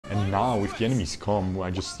now, if the enemies come, I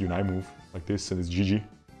just Unite move like this and it's GG.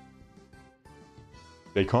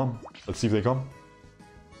 They come. Let's see if they come.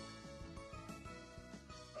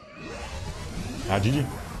 Ah, GG.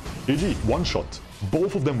 GG. One shot.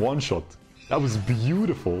 Both of them one shot. That was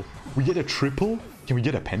beautiful. We get a triple? Can we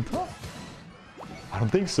get a penta? I don't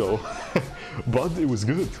think so. But it was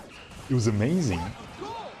good. It was amazing.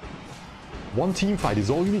 One team fight is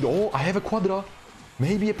all you need. Oh, I have a quadra.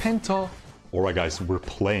 Maybe a penta. Alright guys, we're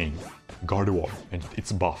playing Gardevoir and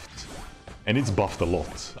it's buffed. And it's buffed a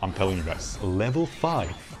lot, I'm telling you guys. Level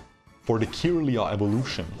 5 for the Kirlia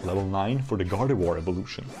evolution. Level 9 for the Gardevoir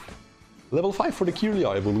evolution. Level 5 for the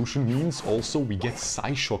Kirlia evolution means also we get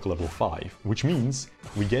Psyshock level 5. Which means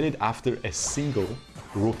we get it after a single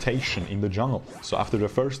rotation in the jungle. So after the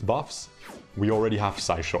first buffs, we already have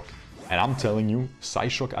Psyshock. And I'm telling you,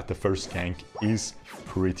 Psyshock at the first gank is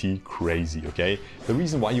pretty crazy, okay? The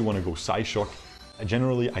reason why you want to go Psyshock,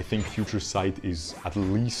 generally I think Future Sight is at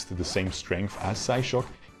least the same strength as Psyshock.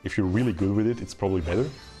 If you're really good with it, it's probably better.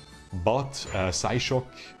 But Psyshock,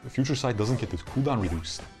 Future Sight doesn't get the cooldown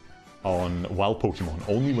reduced on wild Pokemon,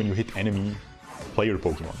 only when you hit enemy player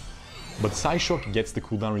Pokemon. But Psyshock gets the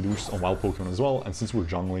cooldown reduced on wild Pokemon as well, and since we're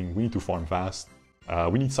jungling, we need to farm fast.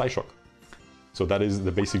 We need Psyshock. So that is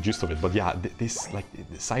the basic gist of it. But yeah, this, like,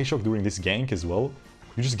 the Psyshock during this gank as well,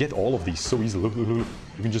 you just get all of these so easily. Look, look, look.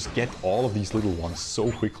 You can just get all of these little ones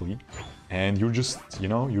so quickly. And you're just, you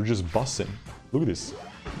know, you're just bussing. Look at this.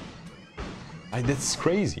 That's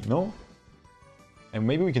crazy, no? And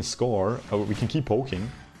maybe we can score, or we can keep poking.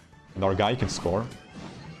 And our guy can score.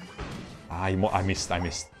 I missed.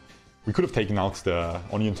 We could have taken out the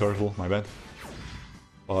onion turtle, my bad.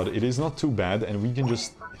 But it is not too bad, and we can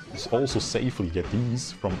just also safely get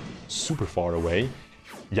these from super far away.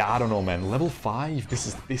 Yeah, I don't know, man. Level 5, this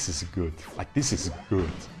is good. Like, this is good.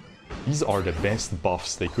 These are the best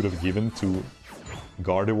buffs they could have given to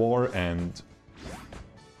Gardevoir, and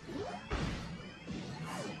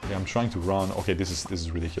yeah, I'm trying to run. Okay, this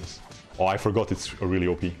is ridiculous. Oh, I forgot it's really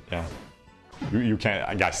OP. Yeah, you can't.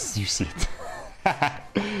 I guess you see it.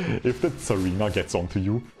 If that Tsarina gets onto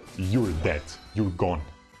you, you're dead. You're gone.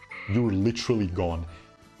 You're literally gone.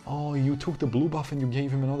 Oh, you took the blue buff and you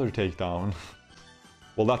gave him another takedown.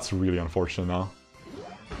 Well, that's really unfortunate now.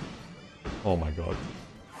 Oh my god.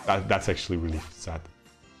 That's actually really sad.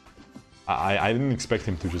 I didn't expect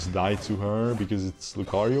him to just die to her because it's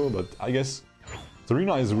Lucario, but I guess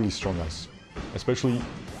Tsarina is really strong, guys. Especially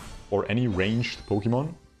for any ranged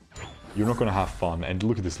Pokemon. You're not gonna have fun. And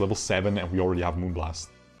look at this, level 7 and we already have Moonblast.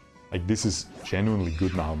 Like, this is genuinely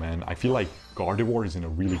good now, man. I feel like Gardevoir is in a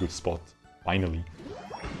really good spot. Finally.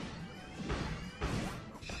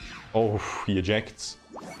 Oh, he ejects.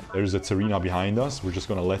 There's a Tsarina behind us. We're just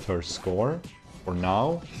gonna let her score. For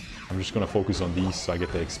now, I'm just gonna focus on these so I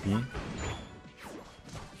get the XP.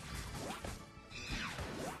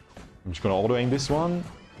 I'm just gonna auto-aim this one.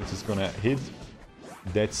 This is gonna hit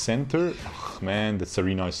dead center. Ugh, man, the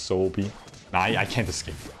Tsarina is so OP. Nah, I can't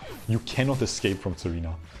escape. You cannot escape from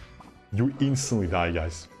Tsarina. You instantly die,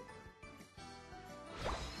 guys.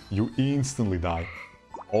 You instantly die.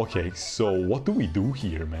 Okay, so what do we do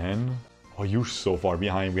here, man? Oh, you're so far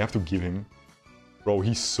behind. We have to give him. Bro,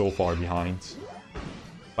 he's so far behind.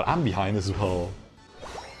 But I'm behind as well.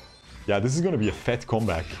 Yeah, this is gonna be a fat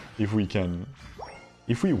comeback. If we can...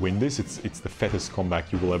 If we win this, it's the fattest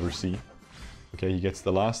comeback you will ever see. Okay, he gets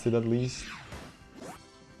the last hit at least.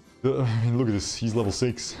 I mean, look at this. He's level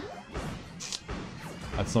 6.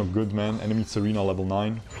 That's not good, man. Enemy Tsarina level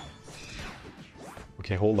 9.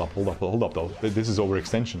 Okay, hold up though. This is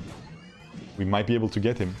overextension. We might be able to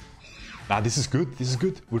get him. Nah, this is good. This is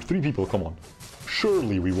good. We're 3 people, come on.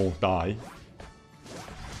 Surely we won't die.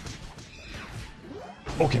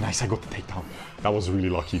 Okay, nice, I got the takedown. That was really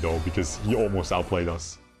lucky though, because he almost outplayed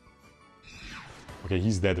us. Okay,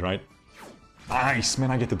 he's dead, right? Nice,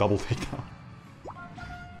 man, I get the double takedown.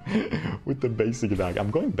 With the basic attack.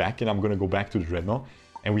 I'm going back and I'm gonna go back to the Dreadnought.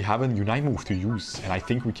 And we have a Unite move to use. And I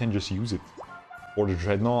think we can just use it. For the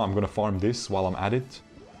Dreadnought, I'm gonna farm this while I'm at it.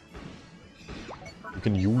 You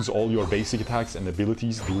can use all your basic attacks and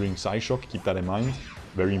abilities during Psyshock. Keep that in mind.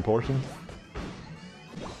 Very important.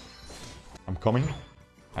 I'm coming.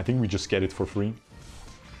 I think we just get it for free.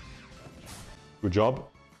 Good job.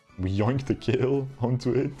 We yoinked the kill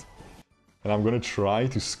onto it. And I'm gonna try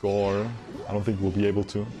to score. I don't think we'll be able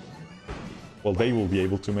to. Well, they will be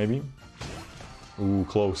able to, maybe. Ooh,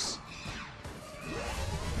 close.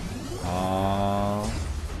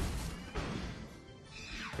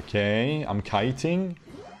 Okay, I'm kiting.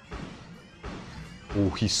 Ooh,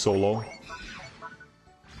 he's so low.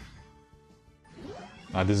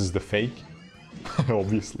 This is the fake.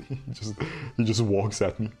 Obviously. He just walks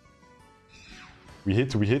at me. We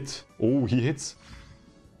hit. Oh, he hits.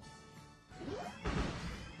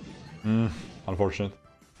 Unfortunate.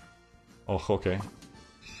 Oh, okay.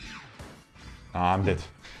 Ah, I'm dead.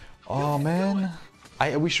 Oh, man.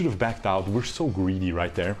 We should have backed out. We're so greedy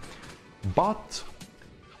right there. But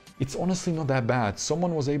it's honestly not that bad.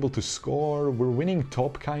 Someone was able to score. We're winning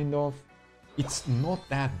top, kind of. It's not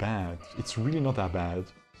that bad. It's really not that bad.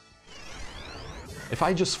 If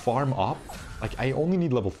I just farm up, like, I only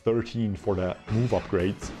need level 13 for the move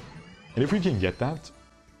upgrades. And if we can get that,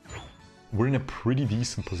 we're in a pretty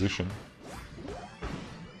decent position.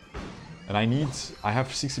 And I have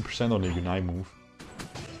 60% on the Unite move.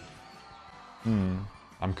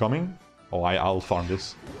 I'm coming. Oh, I'll farm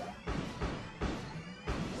this.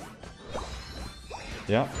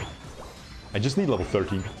 Yeah. I just need level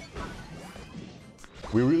 13.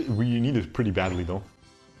 We need it pretty badly though.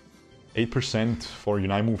 8% for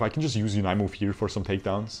Unite move. I can just use Unite move here for some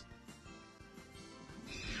takedowns.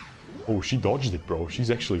 Oh, she dodged it, bro. She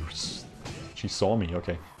saw me.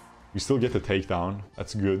 Okay. We still get the takedown.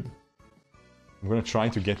 That's good. I'm gonna try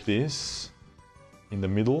to get this in the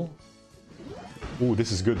middle. Oh,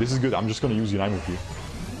 this is good. This is good. I'm just gonna use Unite move here.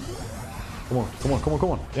 Come on, come on, come on,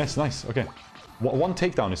 come on. Yes, nice. Okay. One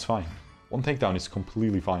takedown is fine. One takedown is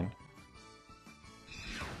completely fine.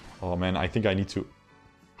 Oh man, I think I need to...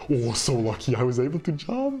 Oh, so lucky I was able to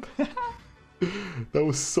jump. That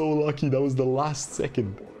was so lucky. That was the last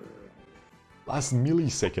second. Last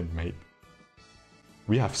millisecond, mate.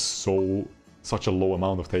 We have such a low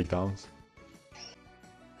amount of takedowns.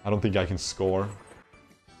 I don't think I can score.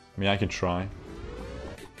 I mean, I can try.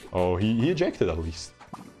 Oh, he ejected at least.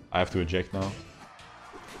 I have to eject now.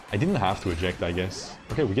 I didn't have to eject, I guess.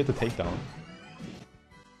 Okay, we get the takedown.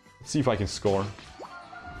 Let's see if I can score.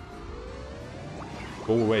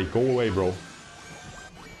 Go away, bro.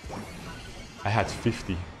 I had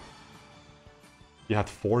 50. He had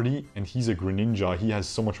 40, and he's a Greninja. He has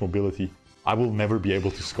so much mobility. I will never be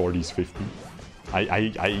able to score these 50.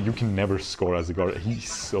 You can never score as a guard.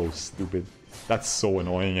 He's so stupid. That's so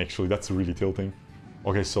annoying, actually. That's really tilting.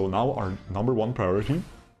 Okay, so now our #1 priority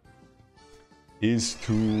is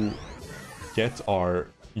to get our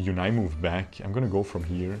Unite move back. I'm gonna go from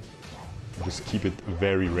here. Just keep it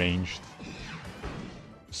very ranged.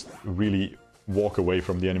 Just really walk away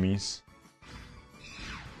from the enemies.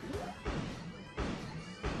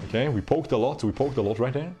 Okay, we poked a lot. We poked a lot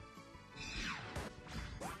right there.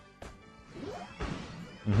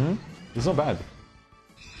 It's not bad.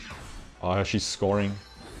 She's scoring.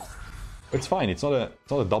 It's fine. It's not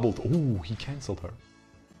a double. Ooh, he cancelled her.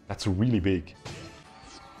 That's really big.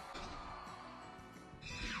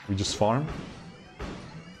 We just farm.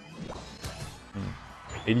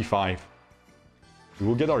 85. We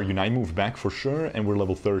will get our Unite move back for sure, and we're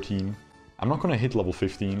level 13. I'm not gonna hit level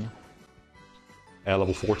 15.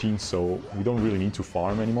 Level 14, so we don't really need to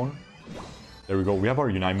farm anymore. There we go. We have our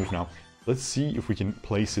Unite move now. Let's see if we can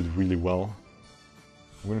place it really well.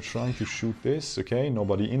 I'm gonna try to shoot this. Okay,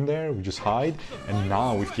 nobody in there. We just hide. And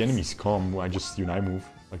now, if the enemies come, I just Unite move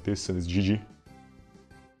like this, and it's GG.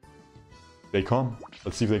 They come.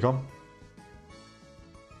 Let's see if they come.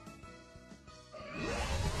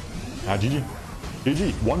 Ah, GG.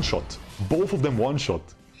 GG. One shot. Both of them one shot.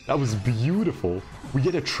 That was beautiful. We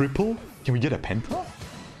get a triple? Can we get a penta?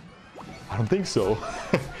 I don't think so.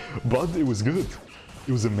 But it was good.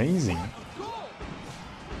 It was amazing.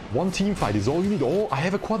 One team fight is all you need. Oh, I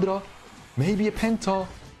have a quadra. Maybe a penta.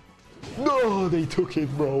 No, they took it,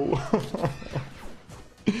 bro.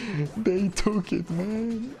 They took it,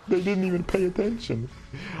 man. They didn't even pay attention.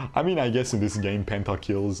 I mean, I guess in this game, penta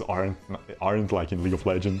kills aren't like in League of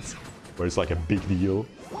Legends, where it's like a big deal.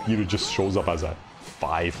 Here it just shows up as a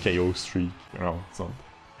 5 KO streak. You know,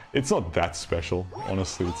 it's not that special.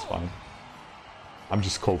 Honestly, it's fine. I'm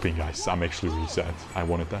just coping, guys. I'm actually really sad. I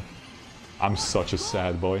wanted that. I'm such a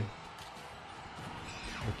sad boy.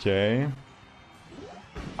 Okay.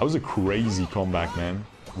 That was a crazy comeback, man.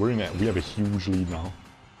 We have a huge lead now.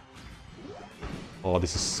 Oh,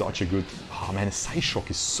 this is such a good... Oh, man, Psyshock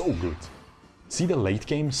is so good. See, the late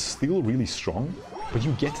game still really strong, but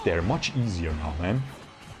you get there much easier now, man.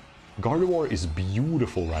 Gardevoir is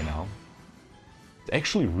beautiful right now. It's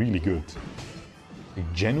actually really good.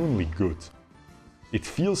 Like, genuinely good. It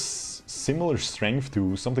feels similar strength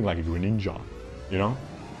to something like a Greninja, you know?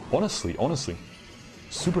 Honestly.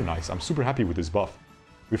 Super nice. I'm super happy with this buff.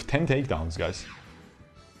 We have 10 takedowns, guys.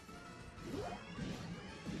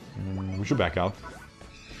 We should back out.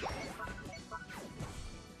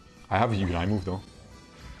 I have a Unite move, though.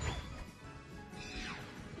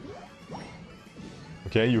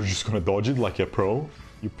 Okay, you're just gonna dodge it like a pro,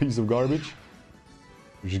 you piece of garbage.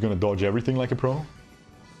 You're just gonna dodge everything like a pro.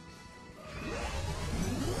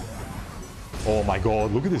 Oh my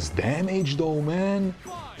god, look at this damage though, man.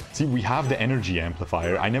 See, we have the energy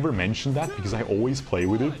amplifier. I never mentioned that because I always play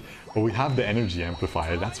with it. But we have the energy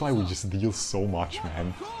amplifier. That's why we just deal so much,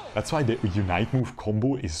 man. That's why the Unite move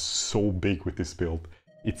combo is so big with this build.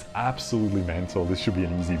 It's absolutely mental. This should be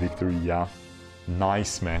an easy victory, yeah.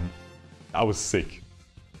 Nice, man. That was sick.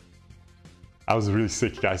 That was really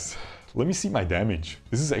sick, guys. Let me see my damage.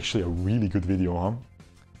 This is actually a really good video, huh?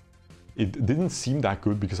 It didn't seem that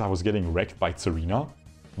good because I was getting wrecked by Tsarina.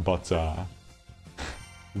 But,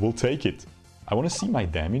 we'll take it. I want to see my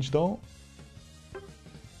damage, though.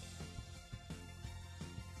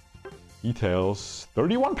 Details,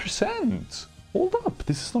 31%. Hold up,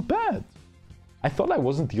 this is not bad. I thought I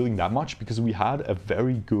wasn't dealing that much because we had a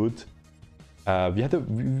very good, we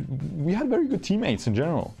had very good teammates in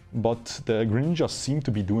general. But the Greninja seemed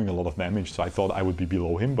to be doing a lot of damage, so I thought I would be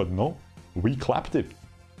below him. But no, we clapped it.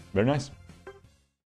 Very nice.